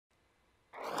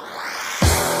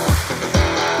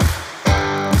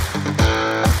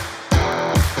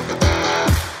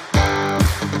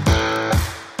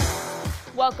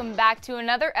Welcome back to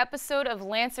another episode of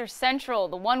Lancer Central,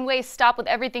 the one-way stop with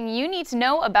everything you need to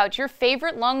know about your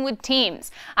favorite Longwood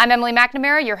teams. I'm Emily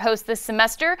McNamara, your host this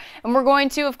semester, and we're going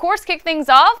to, of course, kick things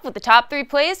off with the top 3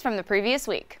 plays from the previous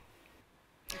week.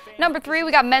 Number 3,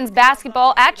 we got men's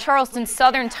basketball at Charleston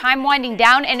Southern, time winding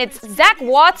down, and it's Zach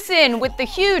Watson with the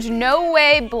huge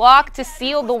no-way block to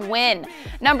seal the win.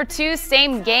 Number 2,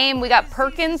 same game, we got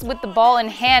Perkins with the ball in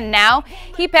hand now.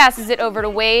 He passes it over to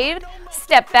Wade,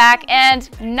 step back, and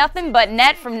nothing but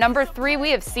net from number 3.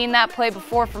 We have seen that play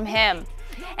before from him.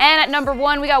 And at number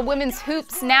 1, we got women's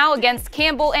hoops now against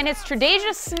Campbell, and it's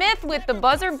Tredasia Smith with the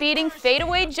buzzer-beating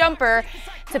fadeaway jumper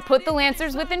to put the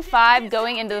Lancers within 5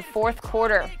 going into the 4th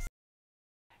quarter.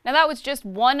 Now that was just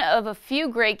one of a few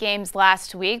great games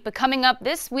last week, but coming up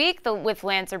this week with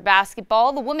Lancer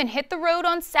basketball, the women hit the road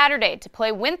on Saturday to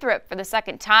play Winthrop for the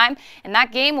 2nd time, and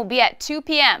that game will be at 2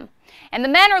 p.m. And the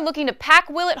men are looking to pack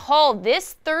Willett Hall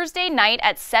this Thursday night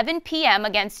at 7 p.m.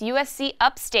 against USC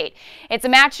Upstate. It's a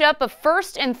matchup of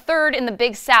 1st and 3rd in the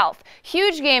Big South.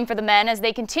 Huge game for the men as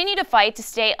they continue to fight to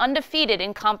stay undefeated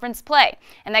in conference play.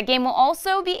 And that game will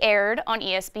also be aired on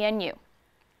ESPNU.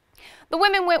 The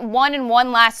women went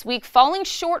 1-1 last week, falling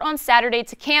short on Saturday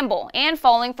to Campbell and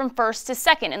falling from 1st to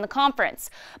 2nd in the conference.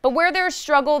 But where there's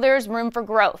struggle, there's room for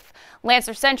growth.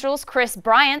 Lancer Central's Chris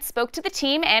Bryant spoke to the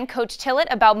team and Coach Tillett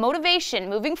about motivation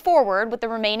moving forward with the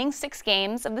remaining 6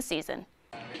 games of the season.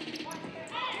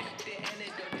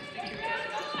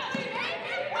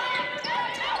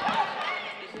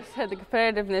 The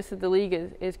competitiveness of the league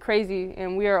is crazy,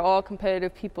 and we are all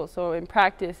competitive people. So in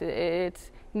practice,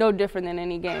 it's no different than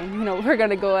any game. You know, we're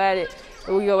going to go at it,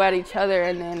 or we go at each other,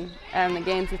 and then in the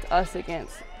games, it's us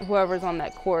against whoever's on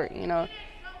that court, you know.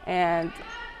 And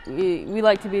we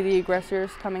like to be the aggressors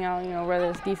coming out, you know,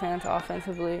 whether it's defense,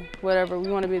 offensively, whatever.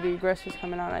 We want to be the aggressors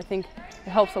coming out. I think it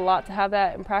helps a lot to have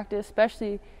that in practice,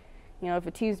 especially, you know, if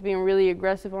a team's being really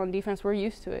aggressive on defense, we're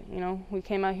used to it. You know, we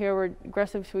came out here, we're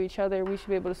aggressive to each other. We should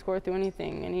be able to score through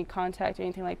anything, any contact or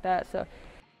anything like that. So.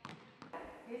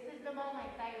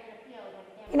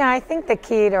 You know, I think the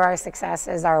key to our success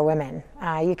is our women.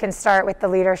 You can start with the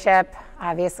leadership,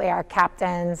 obviously our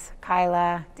captains,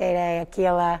 Kyla, Dede,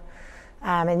 Akila,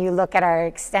 and you look at our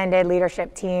extended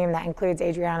leadership team that includes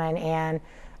Adriana and Ann.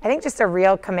 I think just a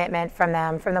real commitment from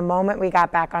them from the moment we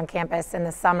got back on campus in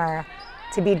the summer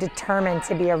to be determined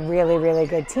to be a really, really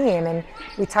good team. And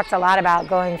we talked a lot about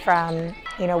going from,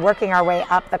 you know, working our way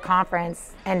up the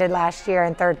conference, ended last year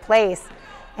in 3rd place,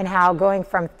 and how going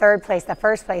from 3rd place to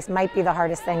 1st place might be the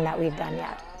hardest thing that we've done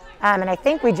yet. And I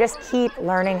think we just keep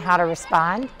learning how to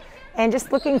respond and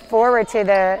just looking forward to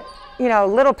the, you know,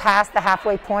 little past the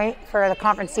halfway point for the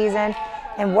conference season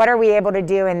and what are we able to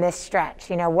do in this stretch?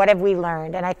 You know, what have we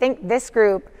learned? And I think this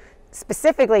group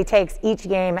specifically takes each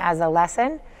game as a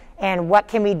lesson and what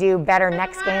can we do better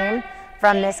next game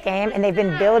from this game, and they've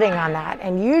been building on that.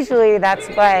 And usually that's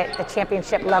what the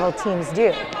championship level teams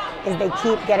do, is they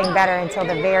keep getting better until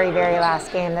the very, very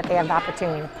last game that they have the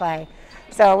opportunity to play.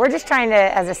 So we're just trying to,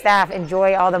 as a staff,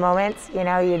 enjoy all the moments. You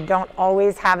know, you don't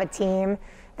always have a team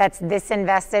that's this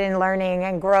invested in learning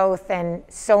and growth and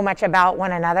so much about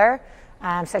one another.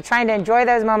 So trying to enjoy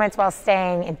those moments while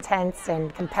staying intense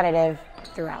and competitive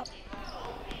throughout.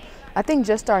 I think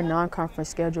just our non-conference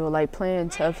schedule, like playing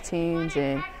tough teams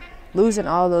and losing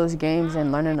all those games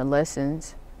and learning the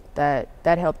lessons that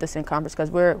helped us in conference,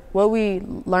 because what we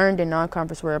learned in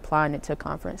non-conference, we're applying it to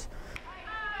conference.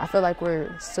 I feel like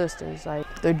we're sisters,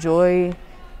 like the joy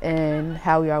and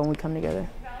how we are when we come together.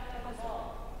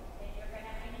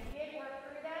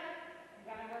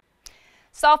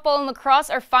 Softball and lacrosse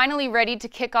are finally ready to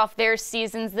kick off their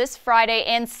seasons this Friday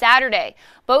and Saturday.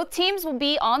 Both teams will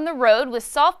be on the road, with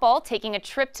softball taking a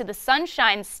trip to the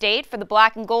Sunshine State for the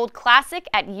Black and Gold Classic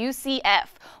at UCF,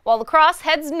 while lacrosse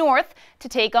heads north to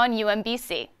take on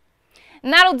UMBC.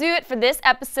 And that'll do it for this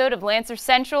episode of Lancer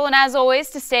Central, and as always,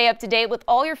 to stay up to date with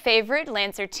all your favorite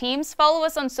Lancer teams, follow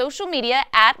us on social media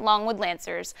at Longwood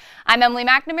Lancers. I'm Emily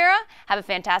McNamara. Have a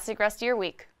fantastic rest of your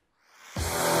week.